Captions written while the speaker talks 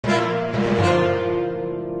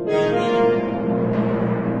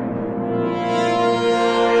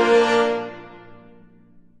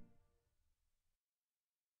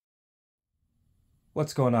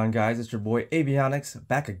What's going on, guys? It's your boy Avionics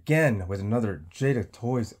back again with another Jada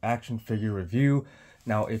Toys action figure review.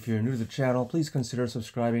 Now, if you're new to the channel, please consider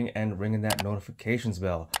subscribing and ringing that notifications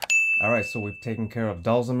bell. Alright, so we've taken care of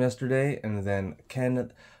Bison yesterday, and then Ken a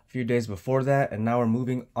few days before that, and now we're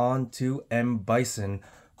moving on to Bison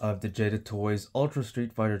of the Jada Toys Ultra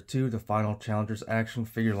Street Fighter 2, the Final Challengers action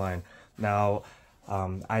figure line. Now,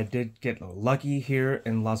 I did get lucky here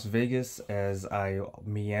in Las Vegas as I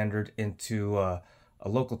meandered into a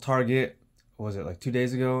local Target, was it like 2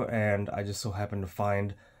 days ago, and I just so happened to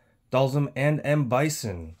find Bison and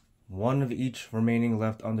Bison, one of each remaining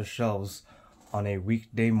left on the shelves on a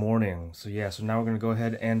weekday morning. So yeah, so now we're gonna go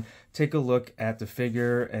ahead and take a look at the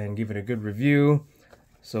figure and give it a good review.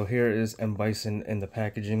 So here is Bison in the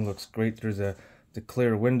packaging. Looks great through the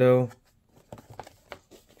clear window.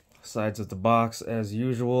 Sides of the box as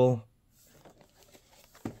usual.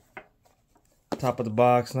 Top of the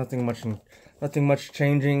box, nothing much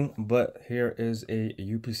changing, but here is a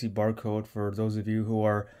UPC barcode for those of you who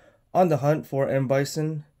are on the hunt for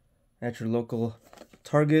Bison at your local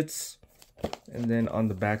Targets. And then on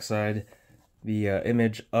the back side, the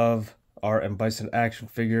image of our Bison action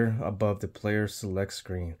figure above the player select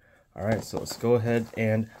screen. Alright, so let's go ahead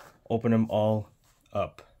and open them all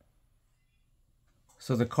up.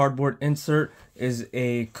 So the cardboard insert is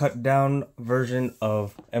a cut down version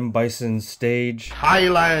of Bison's stage.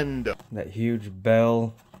 Highland! That huge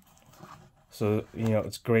bell. So, you know,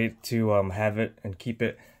 it's great to have it and keep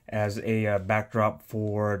it as a backdrop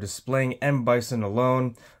for displaying Bison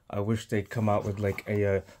alone. I wish they'd come out with like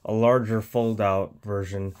a larger fold out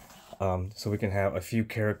version so we can have a few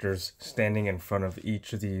characters standing in front of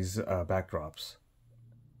each of these backdrops.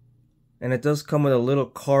 And it does come with a little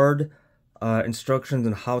card instructions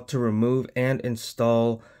on how to remove and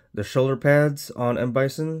install the shoulder pads on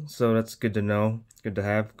Bison, so that's good to know, good to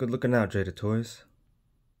have. Good looking out, Jada Toys.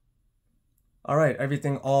 Alright,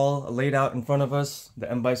 everything all laid out in front of us, the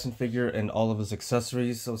Bison figure and all of his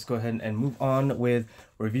accessories. So let's go ahead and move on with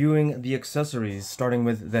reviewing the accessories, starting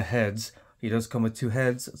with the heads. He does come with two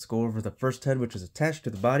heads. Let's go over the first head, which is attached to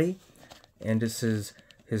the body, and this is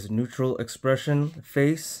his neutral expression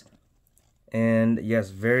face. And yes,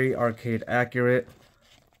 very arcade accurate.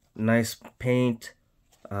 Nice paint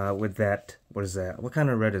with that, what is that? What kind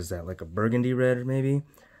of red is that? Like a burgundy red maybe?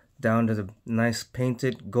 Down to the nice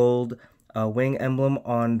painted gold wing emblem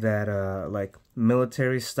on that like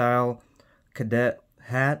military style cadet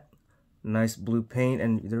hat. Nice blue paint,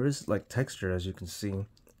 and there is like texture, as you can see,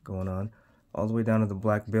 going on. All the way down to the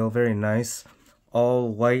black bill, very nice. All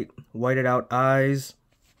white, whited out eyes.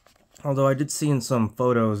 Although I did see in some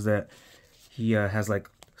photos that he has like,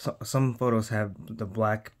 some photos have the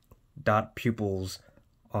black dot pupils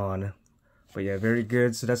on, but yeah, very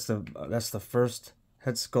good. So that's the first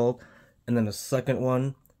head sculpt, and then the second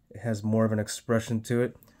one, it has more of an expression to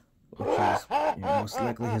it, which is, you know, most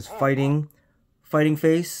likely his fighting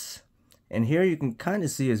face. And here you can kind of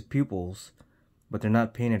see his pupils, but they're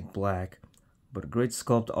not painted black. But a great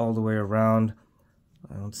sculpt all the way around.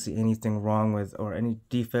 I don't see anything wrong with or any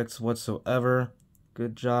defects whatsoever.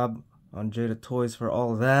 Good job on Jada Toys for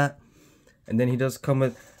all of that. And then he does come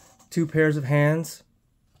with two pairs of hands.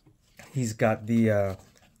 He's got the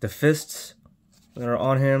fists that are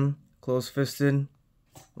on him, close-fisted,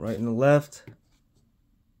 right and the left.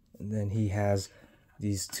 And then he has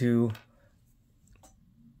these two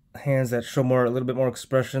hands that show a little bit more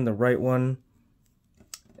expression. The right one,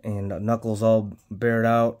 and knuckles all bared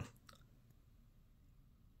out.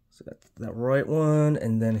 So that's that right one,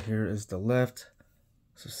 and then here is the left.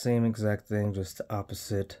 So same exact thing, just the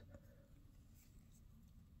opposite.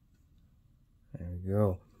 There we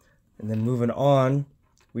go. And then moving on,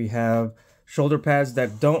 we have shoulder pads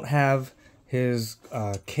that don't have his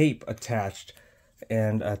cape attached.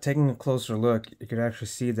 And taking a closer look, you can actually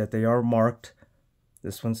see that they are marked.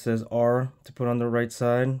 This one says R to put on the right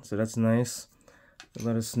side, so that's nice. It'll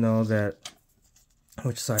let us know that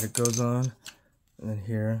which side it goes on. And then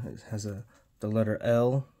here it has the letter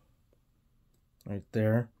L right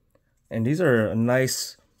there. And these are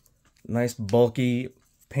nice bulky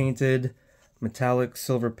painted, metallic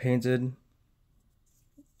silver painted.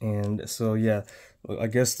 And so yeah, I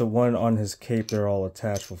guess the one on his cape, they're all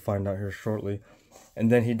attached. We'll find out here shortly.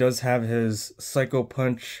 And then he does have his Psycho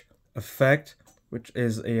Punch effect, which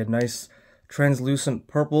is a nice translucent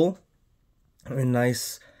purple. A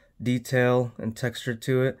nice detail and texture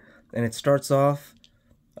to it. And it starts off,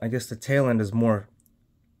 I guess the tail end is more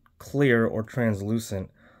clear or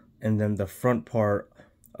translucent, and then the front part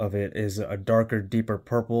of it is a darker, deeper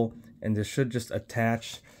purple, and this should just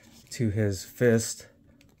attach to his fist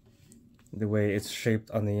the way it's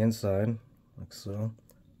shaped on the inside. like so.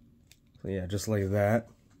 So yeah, just like that.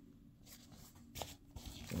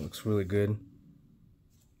 It looks really good.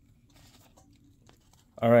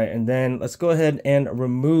 Alright, and then let's go ahead and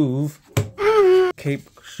remove cape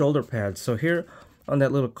shoulder pads. So here on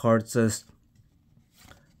that little card it says,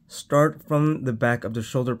 start from the back of the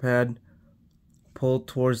shoulder pad, pull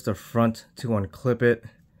towards the front to unclip it.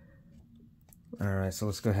 Alright, so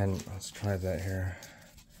let's go ahead and let's try that here.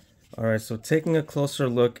 Alright, so taking a closer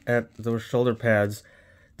look at those shoulder pads,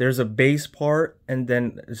 there's a base part and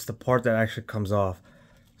then it's the part that actually comes off.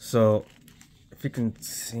 So if you can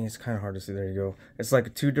see, it's kind of hard to see. There you go. It's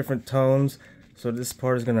like two different tones. So this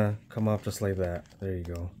part is gonna come off just like that. There you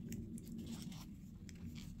go.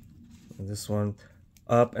 And this one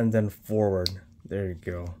up and then forward. There you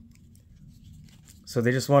go. So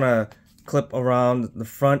they just want to clip around the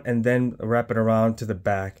front and then wrap it around to the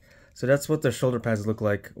back. So that's what the shoulder pads look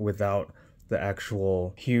like without the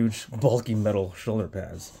actual huge bulky metal shoulder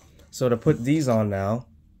pads. So to put these on now,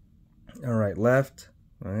 all right, left,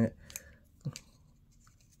 all right,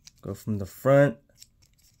 go from the front,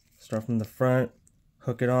 start from the front,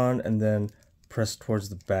 hook it on, and then press towards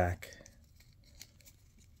the back.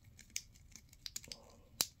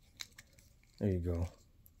 There you go.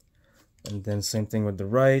 And then same thing with the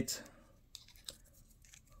right.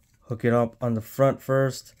 Hook it up on the front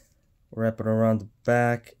first, wrap it around the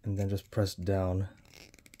back, and then just press down.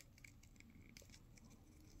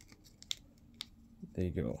 There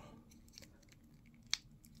you go.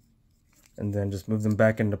 And then just move them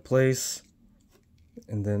back into place.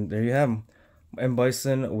 And then there you have them. M.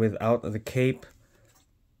 Bison without the cape.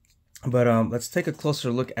 But let's take a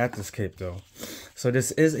closer look at this cape though. So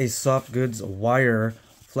this is a soft goods wire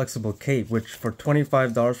flexible cape, which for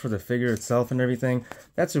 $25 for the figure itself and everything,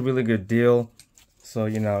 that's a really good deal. So,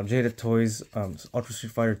 you know, Jada Toys, Ultra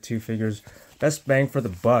Street Fighter 2 figures, best bang for the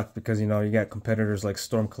buck, because, you know, you got competitors like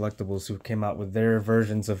Storm Collectibles who came out with their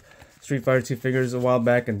versions of Street Fighter 2 figures a while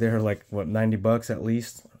back, and they're like, what, 90 bucks at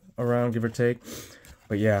least, around, give or take.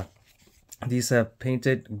 But yeah, these have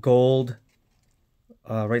painted gold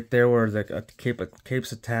right there where the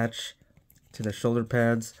cape's attached to the shoulder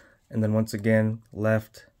pads. And then once again,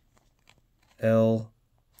 left, L,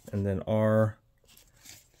 and then R.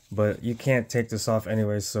 But you can't take this off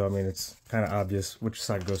anyways, so I mean, it's kind of obvious which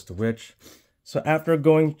side goes to which. So after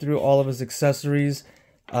going through all of his accessories,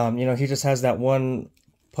 you know, he just has that one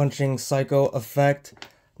punching psycho effect.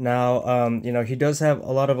 Now, you know, he does have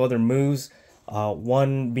a lot of other moves.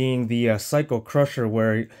 One being the Psycho Crusher,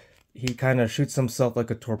 where he kind of shoots himself like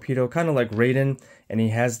a torpedo, kind of like Raiden, and he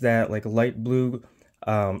has that like light blue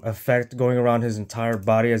effect going around his entire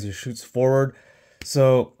body as he shoots forward.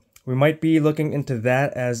 So we might be looking into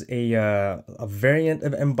that as a variant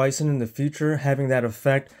of M. Bison in the future, having that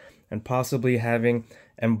effect, and possibly having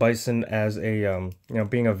M. Bison as a you know,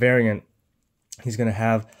 being a variant. He's gonna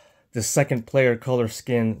have the second player color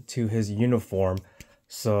skin to his uniform.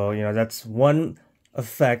 So, you know, that's one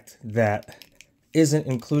effect that isn't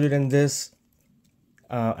included in this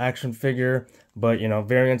action figure. But, you know,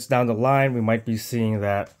 variants down the line, we might be seeing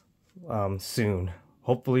that soon.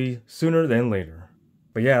 Hopefully sooner than later.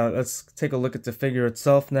 But yeah, let's take a look at the figure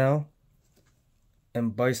itself now.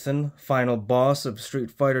 M. Bison, final boss of Street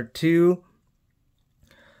Fighter 2.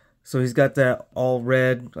 So he's got that all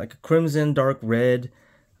red, like a crimson, dark red,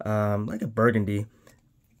 like a burgundy.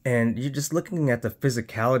 And you're just looking at the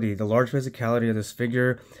physicality, the large physicality of this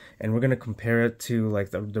figure, and we're going to compare it to like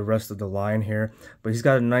the rest of the line here. But he's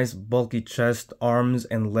got a nice bulky chest, arms,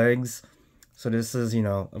 and legs. So this is, you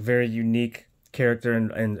know, a very unique character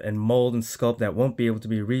and mold and sculpt that won't be able to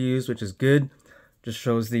be reused, which is good. Just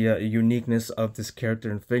shows the uniqueness of this character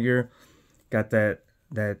and figure. Got that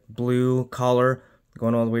blue collar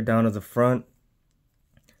going all the way down to the front.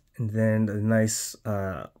 And then a nice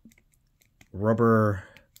rubber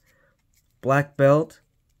black belt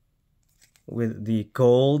with the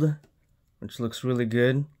gold, which looks really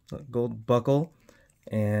good, gold buckle,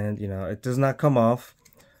 and you know, it does not come off.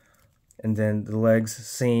 And then the legs,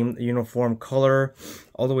 same uniform color,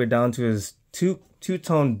 all the way down to his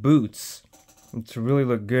two-tone boots to really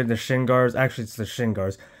look good. The shin guards, actually it's the shin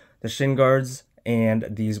guards, and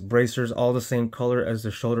these bracers, all the same color as the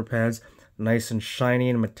shoulder pads, nice and shiny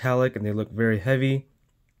and metallic, and they look very heavy.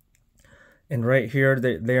 And right here,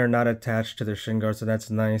 they are not attached to their shin guards, so that's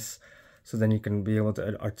nice. So then you can be able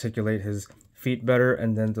to articulate his feet better.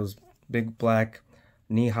 And then those big black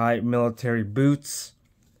knee-high military boots.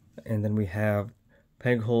 And then we have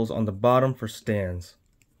peg holes on the bottom for stands.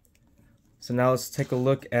 So now let's take a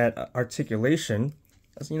look at articulation.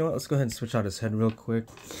 You know what, let's go ahead and switch out his head real quick.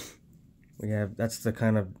 We have, that's the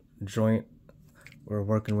kind of joint we're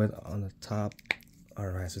working with on the top. All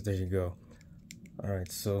right, so there you go. All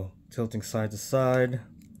right, so tilting side to side,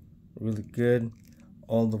 really good.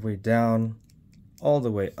 All the way down, all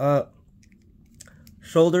the way up.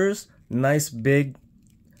 Shoulders, nice big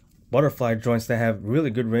butterfly joints that have really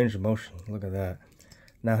good range of motion. Look at that.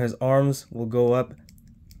 Now his arms will go up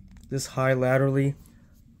this high laterally.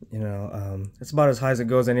 You know, it's about as high as it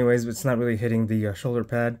goes anyways, but it's not really hitting the shoulder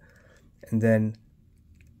pad. And then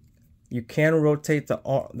you can rotate the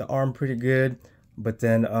arm pretty good, but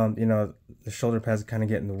then, you know, the shoulder pads kind of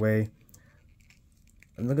get in the way.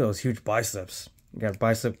 And look at those huge biceps. You got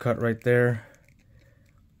bicep cut right there.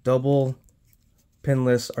 Double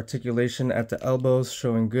pinless articulation at the elbows,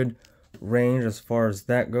 showing good range as far as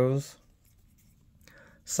that goes.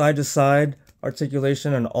 Side to side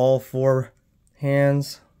articulation on all four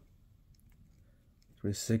hands.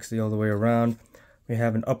 360 all the way around. We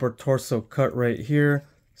have an upper torso cut right here,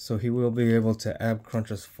 so he will be able to ab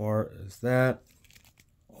crunch as far as that.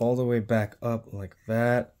 All the way back up like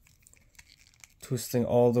that. Twisting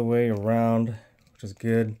all the way around, which is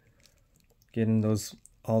good. Getting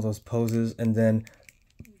all those poses, and then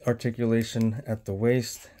articulation at the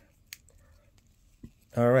waist.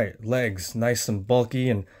 All right, legs nice and bulky,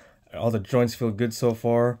 and all the joints feel good so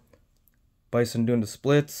far. Bison doing the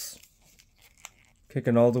splits,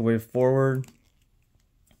 kicking all the way forward,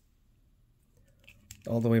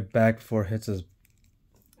 all the way back before it hits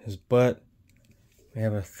his butt. We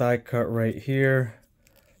have a thigh cut right here.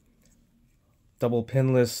 Double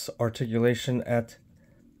pinless articulation at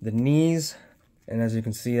the knees, and as you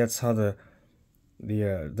can see, that's how the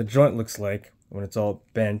joint looks like when it's all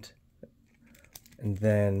bent. And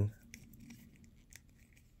then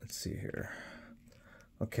let's see here.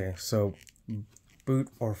 Okay, so boot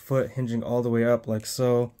or foot hinging all the way up like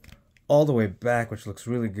so, all the way back, which looks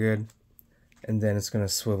really good, and then it's gonna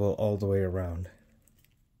swivel all the way around.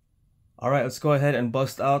 All right, let's go ahead and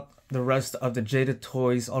bust out the rest of the Jada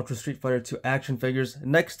Toys Ultra Street Fighter 2 action figures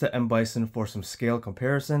next to M. Bison for some scale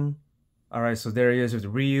comparison. All right, so there he is with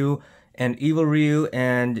Ryu and Evil Ryu,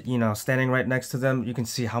 and you know, standing right next to them, you can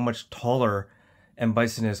see how much taller M.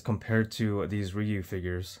 Bison is compared to these Ryu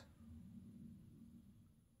figures.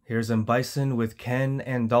 Here's M. Bison with Ken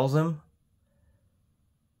and Dalsum.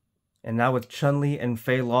 And now with Chun-Li and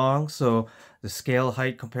Fei Long, so the scale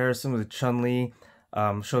height comparison with Chun-Li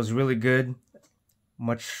shows really good.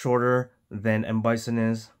 Much shorter than M. Bison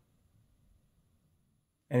is.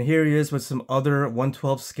 And here he is with some other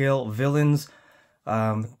 1/12 scale villains.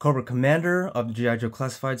 Cobra Commander of the G.I. Joe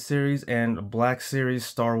Classified series and Black Series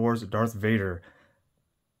Star Wars Darth Vader.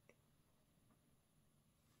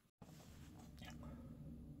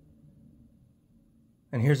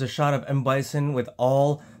 And here's a shot of M. Bison with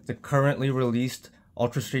all the currently released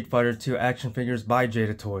Ultra Street Fighter 2 action figures by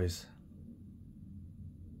Jada Toys.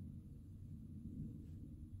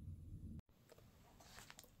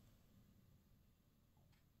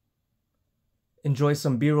 Enjoy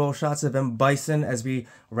some B-roll shots of M. Bison as we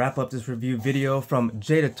wrap up this review video from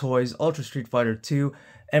Jada Toys Ultra Street Fighter 2.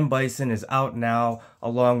 M. Bison is out now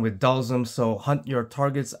along with Dalsum, so hunt your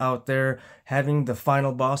targets out there. Having the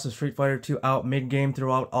final boss of Street Fighter 2 out mid-game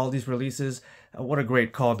throughout all these releases, what a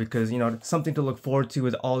great call, because you know, it's something to look forward to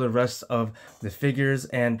with all the rest of the figures,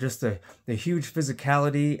 and just the huge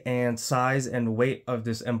physicality and size and weight of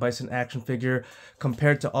this M. Bison action figure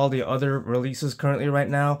compared to all the other releases currently right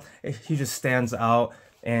now. He just stands out,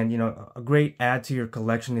 and you know, a great add to your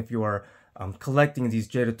collection if you are collecting these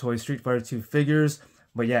Jada Toys Street Fighter 2 figures.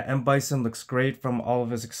 But yeah, M. Bison looks great from all of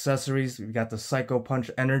his accessories. We've got the Psycho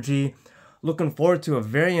Punch energy. Looking forward to a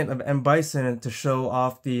variant of M. Bison to show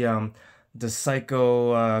off the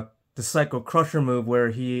Psycho Crusher move, where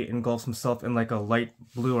he engulfs himself in like a light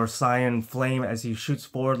blue or cyan flame as he shoots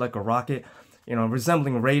forward like a rocket, you know,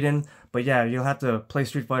 resembling Raiden. But yeah, you'll have to play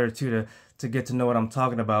Street Fighter 2 to get to know what I'm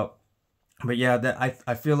talking about. But yeah,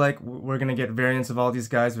 I feel like we're gonna get variants of all these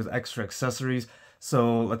guys with extra accessories.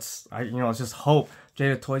 So let's just hope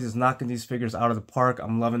Jada Toys is knocking these figures out of the park.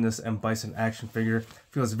 I'm loving this M. Bison action figure.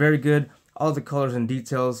 Feels very good. All the colors and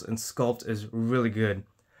details and sculpt is really good.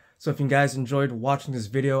 So if you guys enjoyed watching this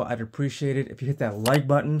video, I'd appreciate it if you hit that like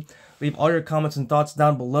button. Leave all your comments and thoughts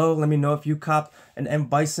down below. Let me know if you copped an M.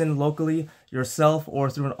 Bison locally yourself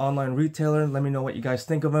or through an online retailer. Let me know what you guys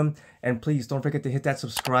think of him. And please don't forget to hit that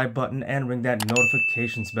subscribe button and ring that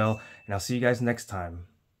notifications bell. And I'll see you guys next time.